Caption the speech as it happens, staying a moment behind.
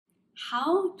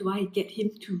How do I get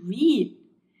him to read?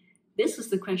 This was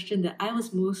the question that I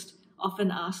was most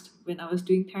often asked when I was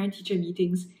doing parent-teacher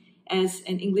meetings as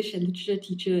an English and literature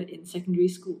teacher in secondary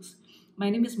schools. My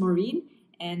name is Maureen,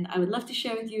 and I would love to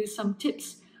share with you some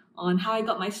tips on how I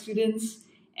got my students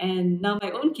and now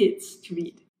my own kids to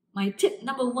read. My tip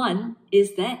number one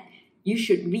is that you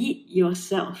should read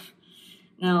yourself.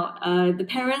 Now, the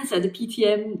parents at the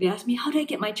PTM, they ask me, how do I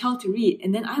get my child to read?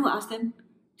 And then I will ask them,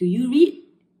 do you read?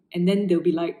 And then they'll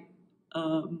be like,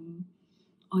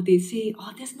 or they say,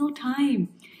 oh, there's no time.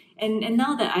 And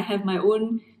now that I have my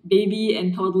own baby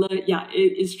and toddler, yeah,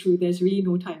 it is true, there's really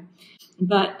no time.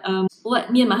 But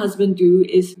what me and my husband do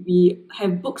is we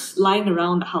have books lying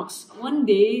around the house. One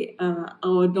day,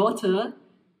 our daughter,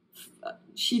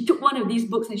 she took one of these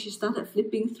books and she started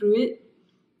flipping through it.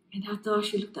 And after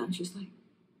she looked at it and she was like,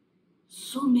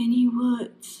 so many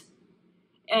words.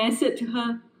 And I said to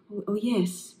her, oh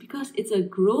yes, because it's a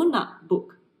grown-up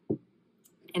book.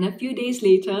 And a few days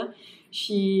later,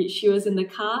 she was in the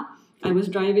car. I was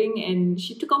driving and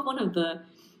she took off one of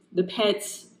the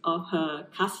pads of her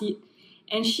car seat.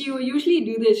 And she will usually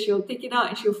do this. She'll take it out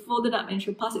and she'll fold it up and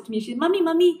she'll pass it to me. She said,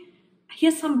 Mommy,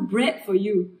 here's some bread for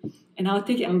you. And I'll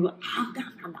take it and I'll go,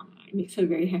 it makes her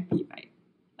very happy, right?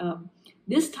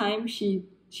 This time, she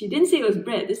didn't say it was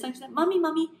bread. This time she said, Mommy,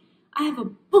 I have a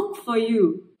book for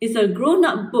you. It's a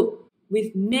grown-up book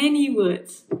with many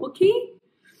words, okay?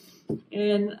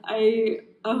 And I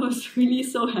was really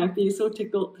so happy, so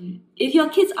tickled. If your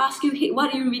kids ask you, hey,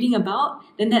 what are you reading about?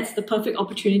 Then that's the perfect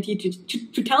opportunity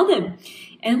to tell them.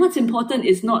 And what's important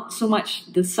is not so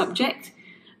much the subject,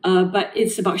 but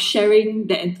it's about sharing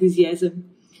the enthusiasm.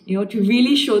 To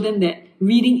really show them that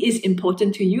reading is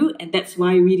important to you, and that's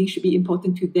why reading should be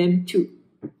important to them too.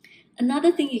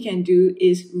 Another thing you can do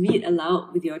is read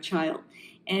aloud with your child.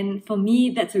 And for me,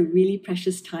 that's a really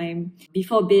precious time.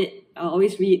 Before bed, I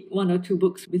always read 1 or 2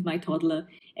 books with my toddler.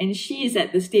 And she is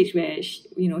at the stage where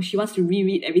she wants to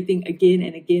reread everything again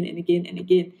and again and again and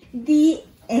again. The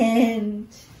end.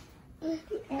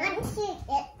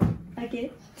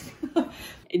 Okay.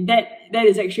 That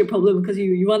is actually a problem because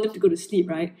you want them to go to sleep,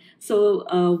 right? So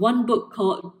one book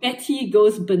called Betty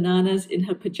Goes Bananas in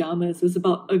Her Pajamas was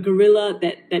about a gorilla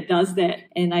that does that.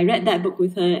 And I read that book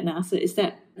with her and I asked her, is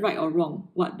that right or wrong,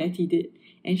 what Betty did?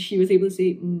 And she was able to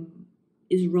say,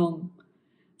 it's wrong.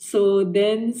 So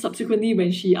then subsequently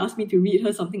when she asked me to read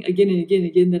her something again and again and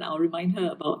again, then I'll remind her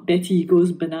about Betty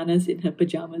Goes Bananas in Her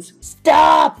Pajamas.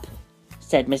 Stop,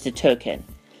 said Mr. Turkin.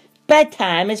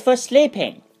 Bedtime is for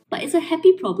sleeping. But it's a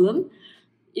happy problem.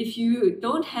 If you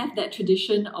don't have that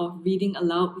tradition of reading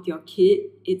aloud with your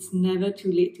kid, it's never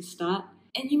too late to start.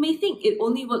 And you may think it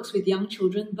only works with young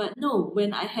children, but no,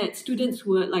 when I had students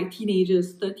who were like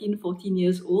teenagers, 13, 14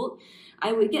 years old,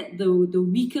 I would get the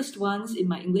weakest ones in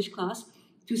my English class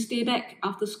to stay back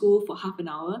after school for half an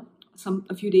hour,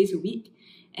 a few days a week.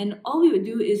 And all we would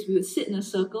do is we would sit in a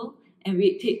circle and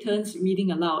we'd take turns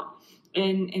reading aloud.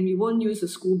 And we won't use a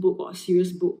school book or a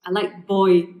serious book. I like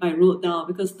Boy by Roald Dahl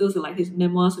because those are like his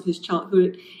memoirs of his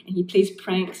childhood and he plays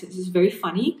pranks. It's just very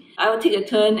funny. I will take a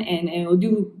turn and we'll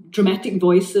do dramatic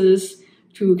voices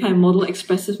to kind of model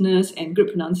expressiveness and good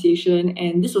pronunciation.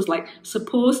 And this was like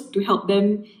supposed to help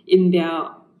them in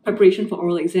their preparation for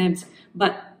oral exams.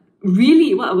 But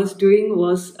really what I was doing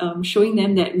was showing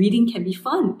them that reading can be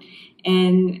fun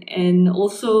and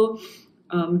also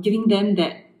giving them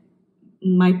that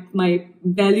my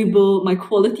valuable, my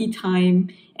quality time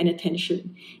and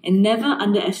attention. And never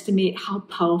underestimate how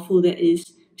powerful that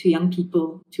is to young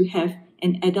people to have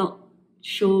an adult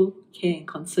show care and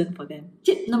concern for them.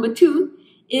 Tip number 2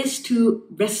 is to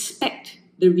respect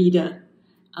the reader.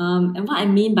 And what I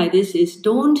mean by this is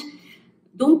don't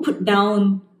put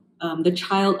down the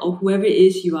child or whoever it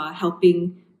is you are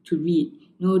helping to read.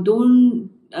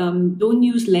 Don't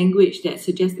use language that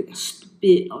suggests that they're stupid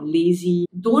or lazy.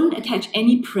 Don't attach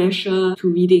any pressure to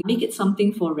reading. Make it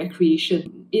something for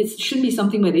recreation. It shouldn't be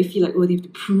something where they feel like, they have to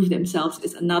prove themselves.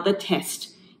 It's another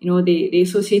test. They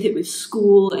associate it with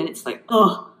school and it's like,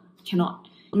 cannot.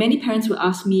 Many parents will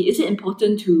ask me, is it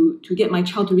important to get my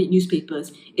child to read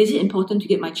newspapers? Is it important to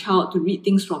get my child to read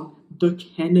things from the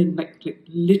canon, like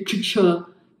literature,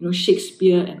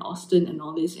 Shakespeare and Austen and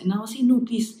all this? And I will say, no,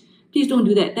 please don't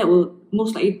do that. That will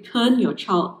most likely turn your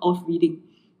child off reading.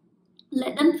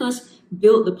 Let them first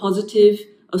build the positive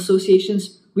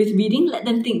associations with reading. Let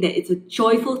them think that it's a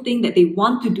joyful thing that they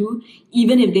want to do,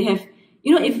 even if they have,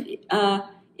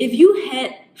 if you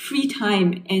had free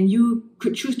time and you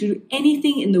could choose to do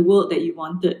anything in the world that you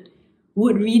wanted,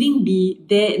 would reading be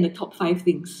there in the top 5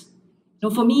 things? No,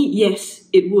 for me, yes,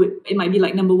 it would. It might be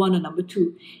like number one or number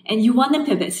two. And you want them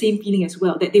to have that same feeling as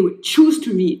well, that they would choose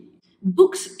to read.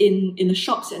 Books in the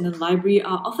shops and the library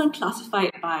are often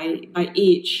classified by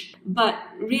age. But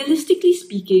realistically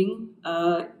speaking,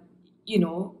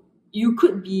 you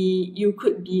could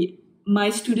be my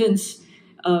students.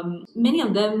 Many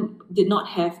of them did not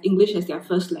have English as their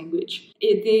first language.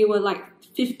 They were like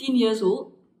 15 years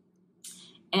old,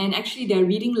 and actually their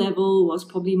reading level was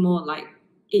probably more like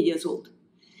 8 years old.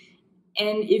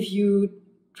 And if you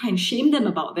try and shame them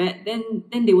about that, then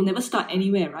they will never start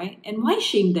anywhere, right? And why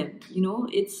shame them?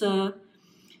 It's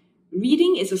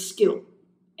reading is a skill,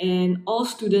 and all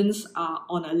students are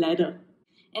on a ladder.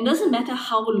 And it doesn't matter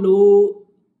how low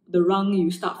the rung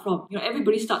you start from.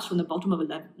 Everybody starts from the bottom of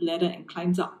a ladder and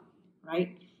climbs up,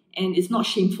 right? And it's not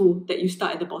shameful that you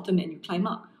start at the bottom and you climb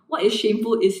up. What is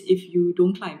shameful is if you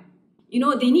don't climb.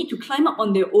 They need to climb up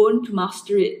on their own to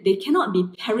master it. They cannot be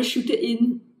parachuted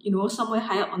in, somewhere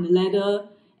high up on the ladder,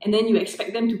 and then you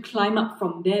expect them to climb up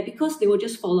from there, because they will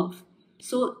just fall off.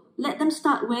 So let them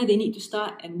start where they need to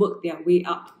start and work their way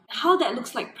up. How that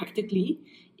looks like practically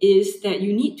is that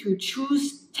you need to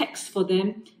choose texts for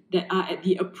them that are at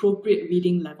the appropriate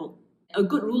reading level. A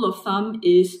good rule of thumb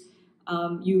is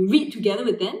you read together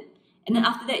with them, and then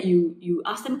after that you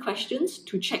ask them questions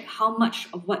to check how much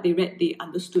of what they read they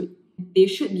understood. They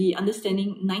should be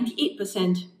understanding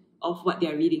 98% of what they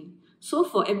are reading. So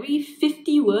for every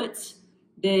 50 words,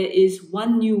 there is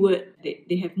one new word that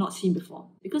they have not seen before.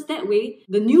 Because that way,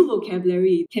 the new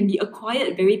vocabulary can be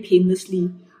acquired very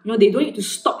painlessly. They don't need to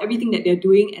stop everything that they're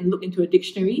doing and look into a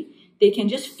dictionary. They can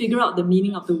just figure out the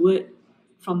meaning of the word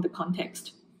from the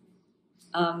context.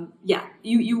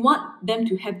 You want them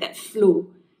to have that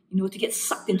flow, to get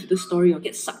sucked into the story or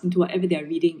get sucked into whatever they're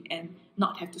reading and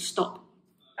not have to stop.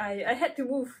 I had to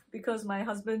move because my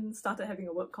husband started having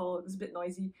a work call. It was a bit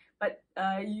noisy, but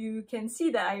you can see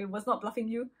that I was not bluffing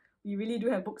you. We really do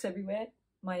have books everywhere.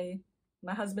 My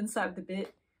husband's side of the bed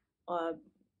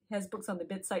has books on the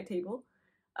bedside table.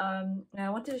 And I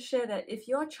wanted to share that if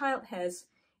your child has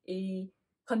a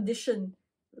condition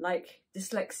like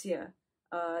dyslexia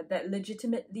that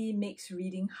legitimately makes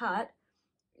reading hard,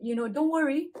 don't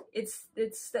worry.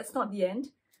 That's not the end.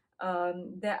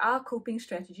 There are coping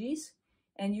strategies,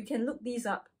 and you can look these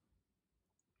up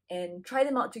and try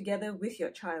them out together with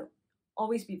your child.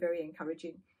 Always be very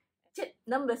encouraging. Tip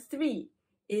number 3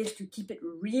 is to keep it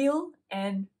real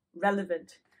and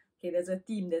relevant. Okay, there's a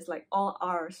theme, there's like all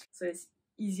R's, so it's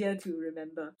easier to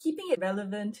remember. Keeping it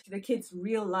relevant to the kids'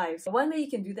 real lives. One way you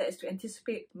can do that is to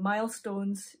anticipate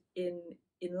milestones in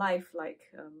life, like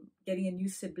getting a new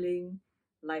sibling,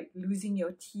 like losing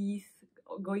your teeth,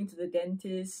 or going to the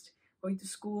dentist, going to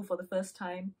school for the first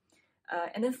time.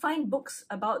 And then find books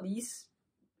about these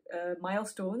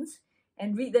milestones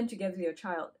and read them together with your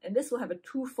child. And this will have a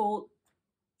twofold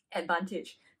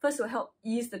advantage. First, it will help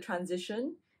ease the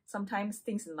transition. Sometimes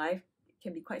things in life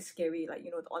can be quite scary, like,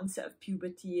 the onset of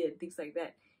puberty and things like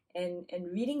that. And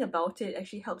reading about it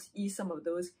actually helps ease some of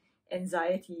those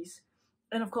anxieties.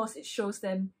 And of course, it shows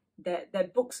them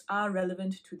that books are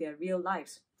relevant to their real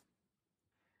lives.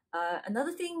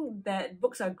 Another thing that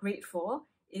books are great for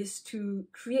is to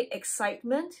create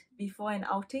excitement before an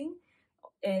outing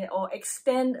or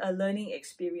extend a learning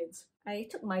experience. I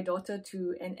took my daughter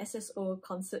to an SSO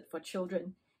concert for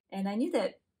children, and I knew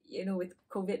that, with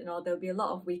COVID and all, there'll be a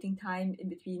lot of waiting time in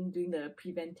between doing the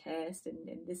prevent test and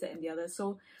this, that, and the other.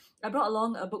 So I brought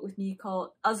along a book with me called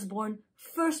Usborne,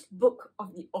 First Book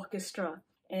of the Orchestra.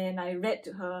 And I read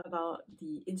to her about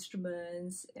the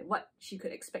instruments and what she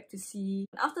could expect to see.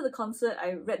 After the concert,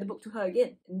 I read the book to her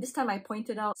again. And this time I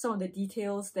pointed out some of the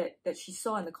details that she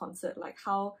saw in the concert, like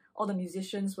how all the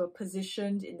musicians were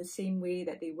positioned in the same way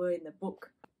that they were in the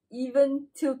book. Even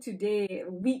till today,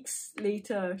 weeks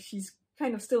later, she's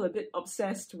kind of still a bit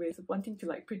obsessed with wanting to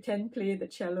like pretend play the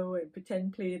cello and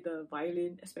pretend play the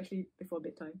violin, especially before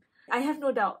bedtime. I have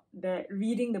no doubt that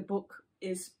reading the book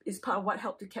is part of what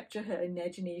helped to capture her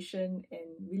imagination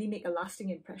and really make a lasting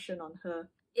impression on her.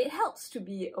 It helps to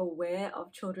be aware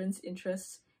of children's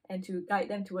interests and to guide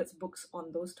them towards books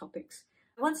on those topics.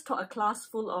 I once taught a class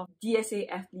full of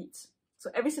DSA athletes. So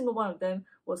every single one of them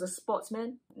was a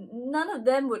sportsman. None of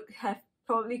them would have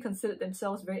probably considered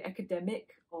themselves very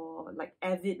academic or like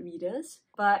avid readers,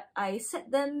 but I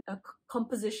set them a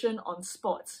composition on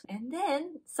sports. And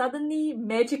then suddenly,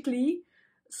 magically,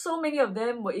 so many of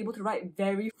them were able to write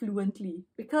very fluently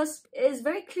because it is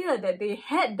very clear that they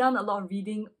had done a lot of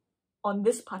reading on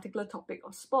this particular topic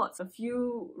of sports. A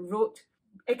few wrote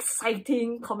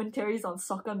exciting commentaries on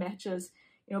soccer matches,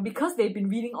 because they've been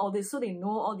reading all this, so they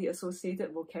know all the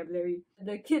associated vocabulary.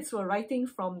 The kids were writing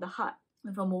from the heart.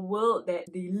 and from a world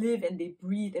that they live and they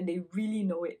breathe and they really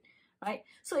know it, right?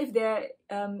 So if they're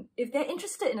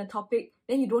interested in a topic,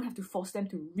 then you don't have to force them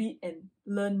to read and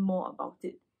learn more about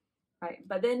it, right?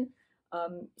 But then,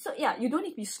 so yeah, you don't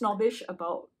need to be snobbish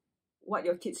about what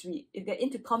your kids read. If they're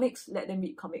into comics, let them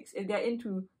read comics. If they're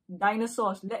into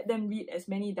dinosaurs, let them read as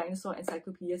many dinosaur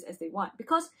encyclopedias as they want.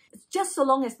 Because just so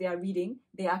long as they are reading,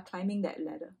 they are climbing that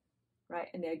ladder, right?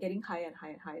 And they're getting higher and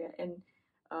higher and higher.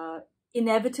 And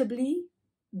inevitably,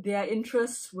 their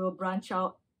interests will branch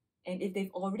out. And if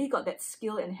they've already got that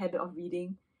skill and habit of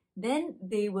reading, then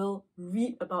they will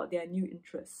read about their new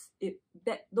interests.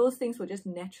 Those things will just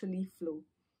naturally flow.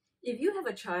 If you have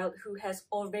a child who has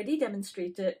already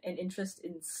demonstrated an interest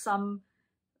in some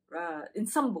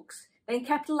books, then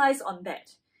capitalize on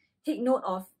that. Take note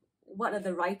of what are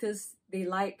the writers they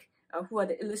like, who are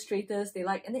the illustrators they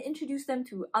like, and then introduce them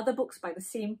to other books by the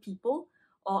same people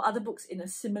or other books in a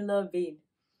similar vein.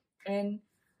 And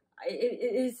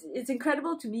it's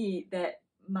incredible to me that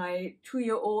my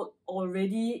 2-year-old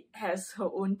already has her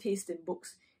own taste in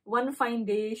books. One fine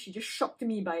day, she just shocked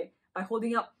me by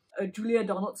holding up a Julia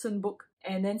Donaldson book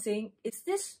and then saying, "Is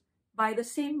this by the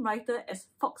same writer as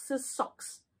Fox's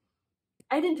Socks?"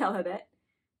 I didn't tell her that,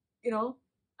 you know.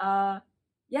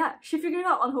 Yeah, she figured it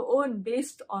out on her own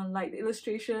based on like the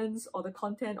illustrations or the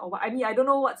content or what. I mean, I don't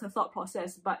know what's her thought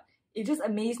process, but it just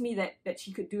amazed me that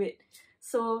she could do it.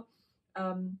 So,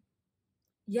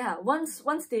 yeah,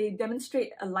 once they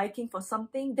demonstrate a liking for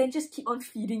something, then just keep on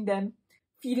feeding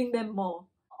them more.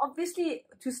 Obviously,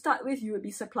 to start with, you would be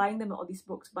supplying them with all these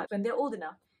books, but when they're old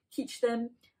enough, teach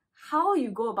them how you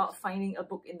go about finding a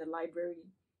book in the library,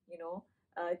 you know.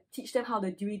 Teach them how the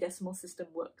Dewey Decimal System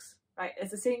works, right? As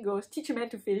the saying goes, teach a man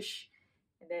to fish,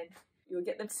 and then you'll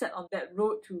get them set on that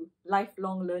road to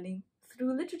lifelong learning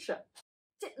through literature.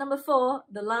 Tip number 4,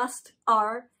 the last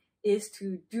R, is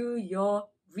to do your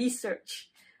research.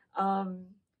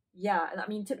 Yeah, I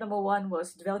mean, tip number 1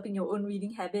 was developing your own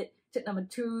reading habit. Tip number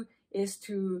 2 is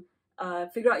to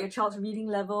figure out your child's reading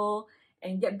level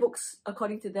and get books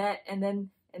according to that, and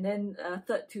then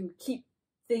third, to keep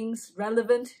things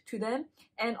relevant to them.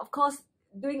 And of course,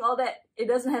 doing all that, it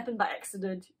doesn't happen by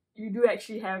accident. You do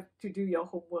actually have to do your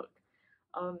homework.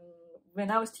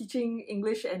 When I was teaching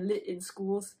English and Lit in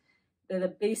schools, the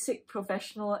basic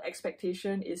professional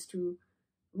expectation is to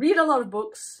read a lot of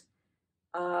books,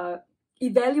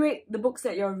 evaluate the books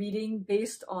that you're reading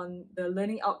based on the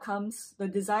learning outcomes, the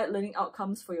desired learning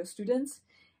outcomes for your students,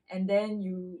 and then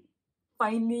you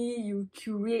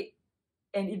curate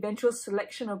an eventual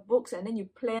selection of books, and then you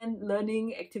plan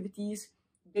learning activities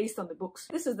based on the books.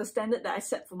 This is the standard that I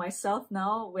set for myself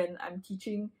now when I'm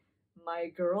teaching my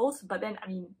girls, but then, I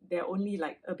mean, they're only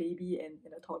like a baby and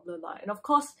a toddler lah. And of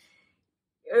course,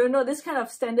 you know, this kind of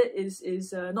standard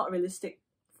is not realistic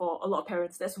for a lot of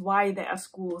parents. That's why there are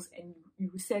schools and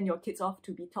you send your kids off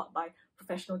to be taught by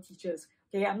professional teachers.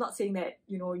 Okay, I'm not saying that,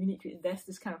 you know, you need to invest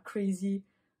this kind of crazy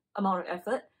amount of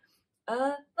effort,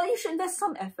 but you should invest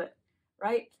some effort,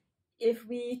 right? If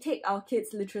we take our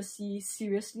kids' literacy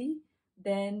seriously,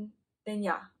 then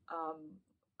yeah,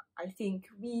 I think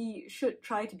we should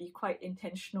try to be quite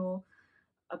intentional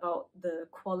about the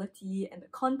quality and the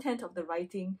content of the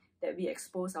writing that we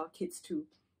expose our kids to.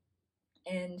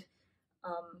 And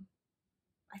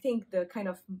I think the kind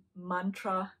of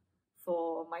mantra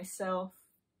for myself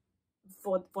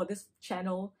for this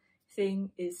channel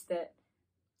thing is that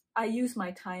I use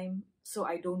my time so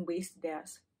I don't waste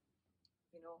theirs.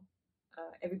 You know,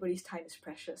 everybody's time is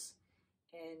precious,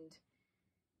 and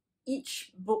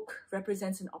each book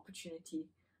represents an opportunity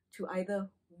to either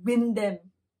win them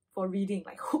for reading,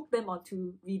 like hook them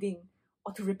onto reading,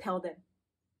 or to repel them,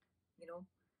 you know.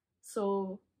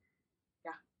 So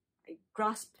yeah, I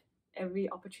grasp every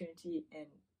opportunity and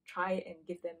try and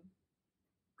give them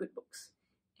good books.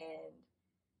 And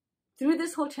through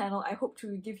this whole channel, I hope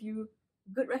to give you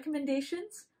good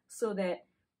recommendations so that,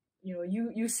 you know,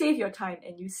 you save your time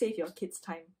and you save your kids'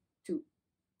 time too.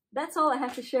 That's all I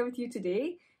have to share with you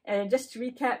today. And just to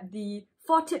recap, the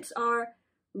 4 tips are: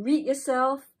 read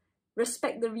yourself,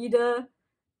 respect the reader,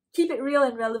 keep it real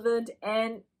and relevant,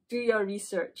 and do your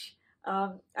research.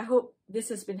 I hope this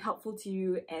has been helpful to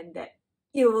you and that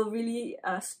it will really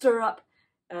stir up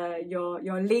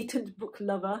your latent book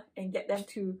lover and get them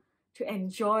to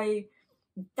enjoy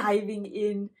diving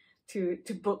in to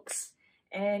books.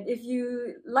 And if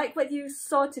you like what you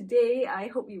saw today, I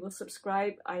hope you will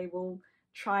subscribe. I will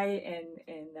try and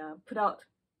put out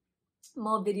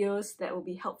more videos that will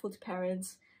be helpful to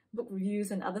parents, book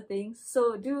reviews and other things.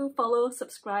 So do follow,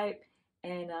 subscribe,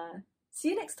 and see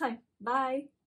you next time. Bye!